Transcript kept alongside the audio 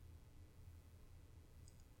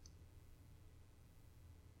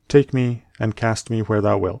Take me, and cast me where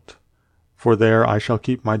thou wilt, for there I shall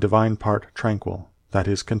keep my divine part tranquil, that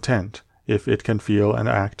is, content, if it can feel and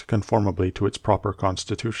act conformably to its proper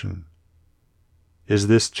constitution. Is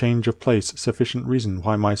this change of place sufficient reason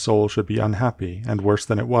why my soul should be unhappy and worse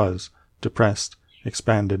than it was, depressed,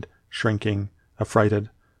 expanded, shrinking, affrighted?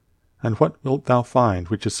 And what wilt thou find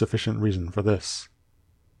which is sufficient reason for this?